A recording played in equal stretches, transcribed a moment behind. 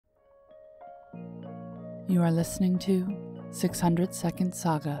You are listening to 600 Second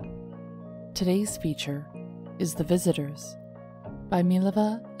Saga. Today's feature is The Visitors by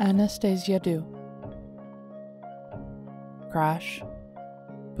Mileva Anastasiadou. Crash,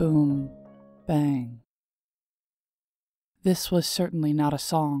 boom, bang. This was certainly not a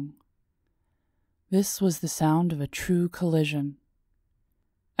song. This was the sound of a true collision.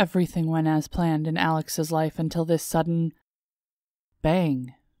 Everything went as planned in Alex's life until this sudden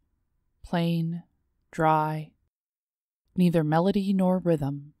bang. Plain, dry, neither melody nor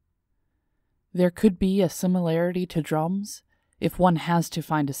rhythm. There could be a similarity to drums, if one has to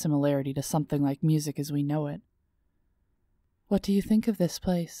find a similarity to something like music as we know it. What do you think of this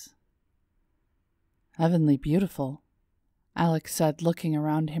place? Heavenly beautiful, Alex said, looking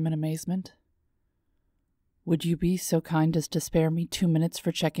around him in amazement. Would you be so kind as to spare me 2 minutes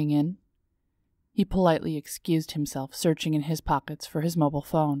for checking in? He politely excused himself, searching in his pockets for his mobile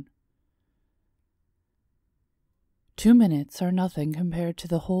phone. 2 minutes are nothing compared to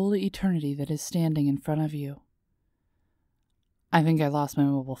the whole eternity that is standing in front of you. I think I lost my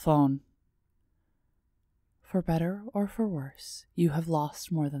mobile phone. For better or for worse, you have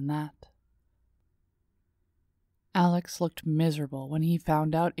lost more than that. Alex looked miserable when he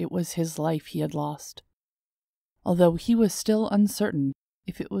found out it was his life he had lost, although he was still uncertain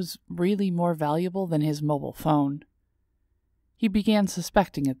if it was really more valuable than his mobile phone. He began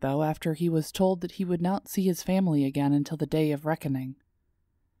suspecting it, though, after he was told that he would not see his family again until the day of reckoning.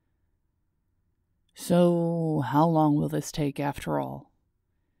 So, how long will this take, after all?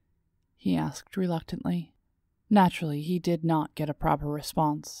 He asked reluctantly. Naturally, he did not get a proper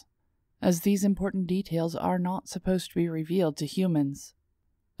response, as these important details are not supposed to be revealed to humans,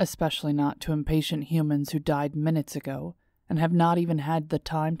 especially not to impatient humans who died minutes ago and have not even had the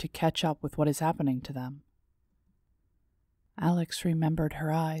time to catch up with what is happening to them. Alex remembered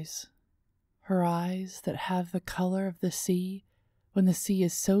her eyes that have the color of the sea when the sea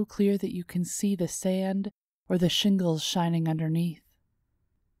is so clear that you can see the sand or the shingles shining underneath.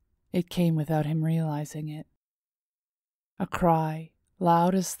 It came without him realizing it. A cry,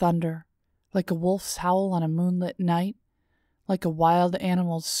 loud as thunder, like a wolf's howl on a moonlit night, like a wild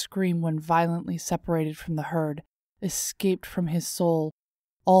animal's scream when violently separated from the herd, escaped from his soul,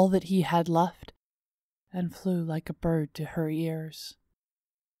 all that he had left, and flew like a bird to her ears.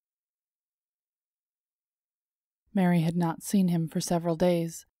 Mary had not seen him for several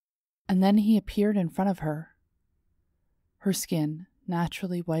days, and then he appeared in front of her. Her skin,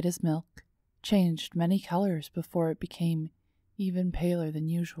 naturally white as milk, changed many colors before it became even paler than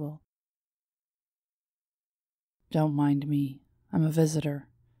usual. Don't mind me. I'm a visitor.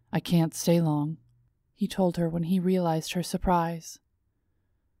 I can't stay long, he told her when he realized her surprise.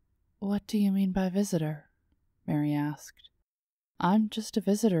 What do you mean by visitor? Mary asked. I'm just a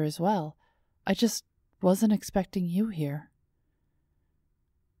visitor as well. I just wasn't expecting you here.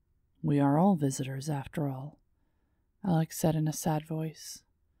 We are all visitors, after all, Alex said in a sad voice.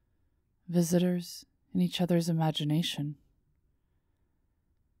 Visitors in each other's imagination.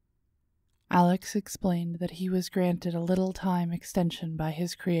 Alex explained that he was granted a little time extension by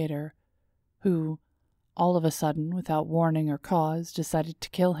his creator, who, all of a sudden, without warning or cause, decided to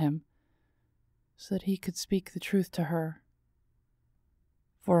kill him, so that he could speak the truth to her.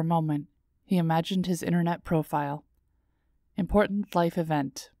 For a moment, he imagined his internet profile. Important life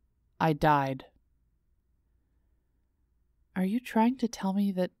event. I died. Are you trying to tell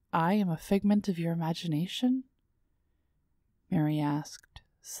me that I am a figment of your imagination? Mary asked,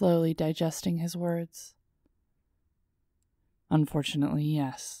 slowly digesting his words. Unfortunately,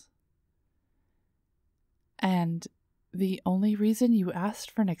 yes. And the only reason you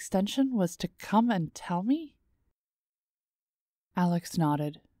asked for an extension was to come and tell me? Alex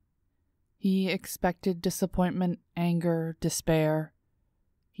nodded. He expected disappointment, anger, despair.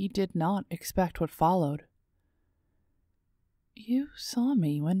 He did not expect what followed. You saw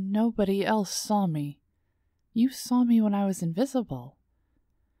me when nobody else saw me. You saw me when I was invisible,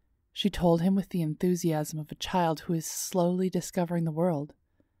 she told him with the enthusiasm of a child who is slowly discovering the world.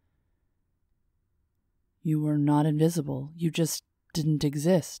 You were not invisible. You just didn't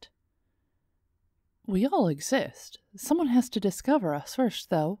exist. We all exist. Someone has to discover us first,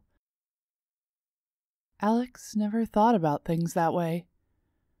 though. Alex never thought about things that way.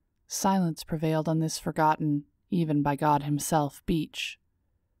 Silence prevailed on this forgotten, even by God himself, beach.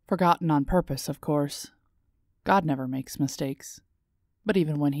 Forgotten on purpose, of course. God never makes mistakes. But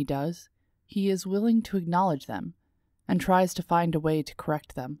even when he does, he is willing to acknowledge them and tries to find a way to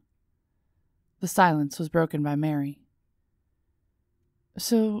correct them. The silence was broken by Mary.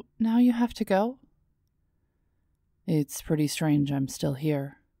 So now you have to go? It's pretty strange I'm still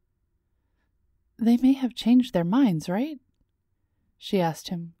here. They may have changed their minds, right? She asked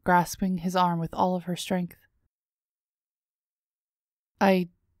him, grasping his arm with all of her strength. I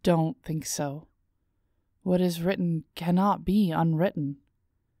don't think so. What is written cannot be unwritten.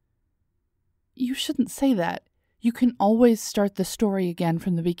 You shouldn't say that. You can always start the story again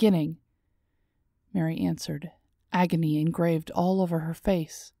from the beginning, Mary answered, agony engraved all over her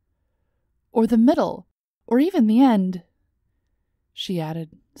face. Or the middle, or even the end, she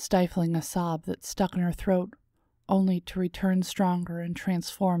added, stifling a sob that stuck in her throat, only to return stronger and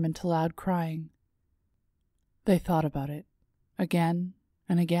transform into loud crying. They thought about it, again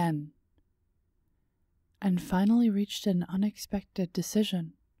and again, and finally reached an unexpected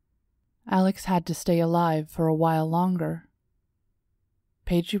decision. Alex had to stay alive for a while longer.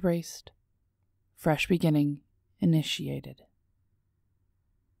 Page erased. Fresh beginning initiated.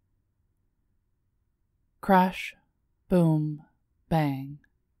 Crash, boom, bang.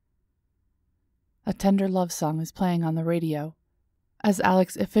 A tender love song is playing on the radio, as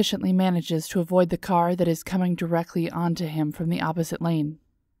Alex efficiently manages to avoid the car that is coming directly onto him from the opposite lane.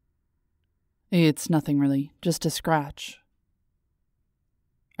 It's nothing really, just a scratch.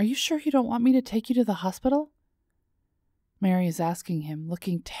 Are you sure you don't want me to take you to the hospital? Mary is asking him,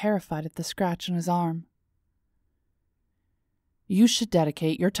 looking terrified at the scratch on his arm. You should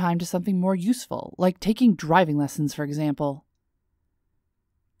dedicate your time to something more useful, like taking driving lessons, for example.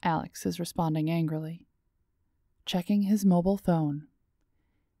 Alex is responding angrily, checking his mobile phone.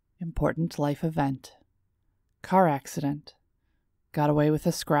 Important life event. Car accident. Got away with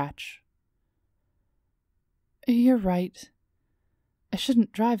a scratch. You're right. I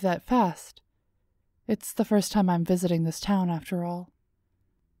shouldn't drive that fast. It's the first time I'm visiting this town, after all.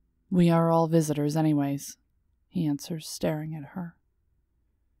 We are all visitors anyways, he answers, staring at her.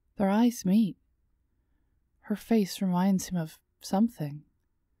 Their eyes meet. Her face reminds him of something.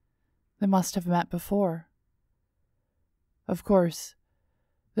 They must have met before. Of course,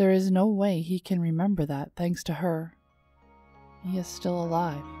 there is no way he can remember that thanks to her. He is still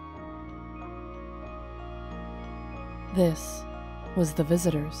alive. This was The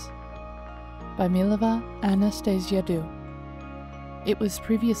Visitors by Mileva Anastasiadou. It was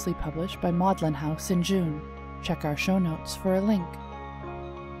previously published by Maudlin House in June. Check our show notes for a link.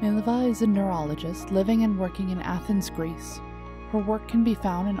 Mileva is a neurologist living and working in Athens, Greece. Her work can be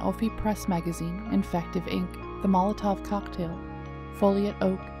found in Ophi Press magazine, Infective Ink, The Molotov Cocktail, Foliate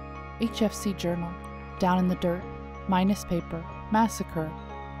Oak, HFC Journal, Down in the Dirt, Minus Paper, Massacre,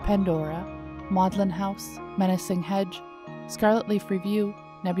 Pendora, Maudlin House, Menacing Hedge, Scarlet Leaf Review,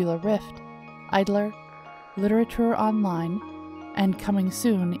 Nebula Rift, Idler, Litterature Online, and coming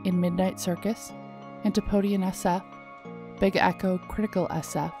soon in Midnight Circus, AntipodeanSF, Big Echo Critical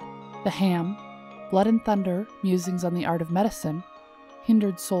SF, The Ham, Blood and Thunder, Musings on the Art of Medicine,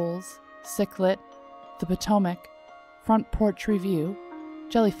 Hindered Souls, Sicklit, The Potomac, Front Porch Review,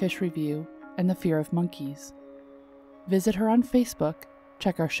 Jellyfish Review, and The Fear of Monkeys. Visit her on Facebook.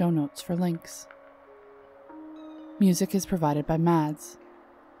 Check our show notes for links. Music is provided by Mads.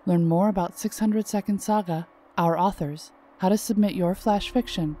 Learn more about 600 Second Saga, our authors, how to submit your flash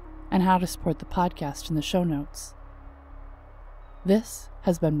fiction, and how to support the podcast in the show notes. This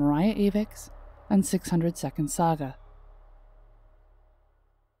has been Mariah Avix and 600 Second Saga.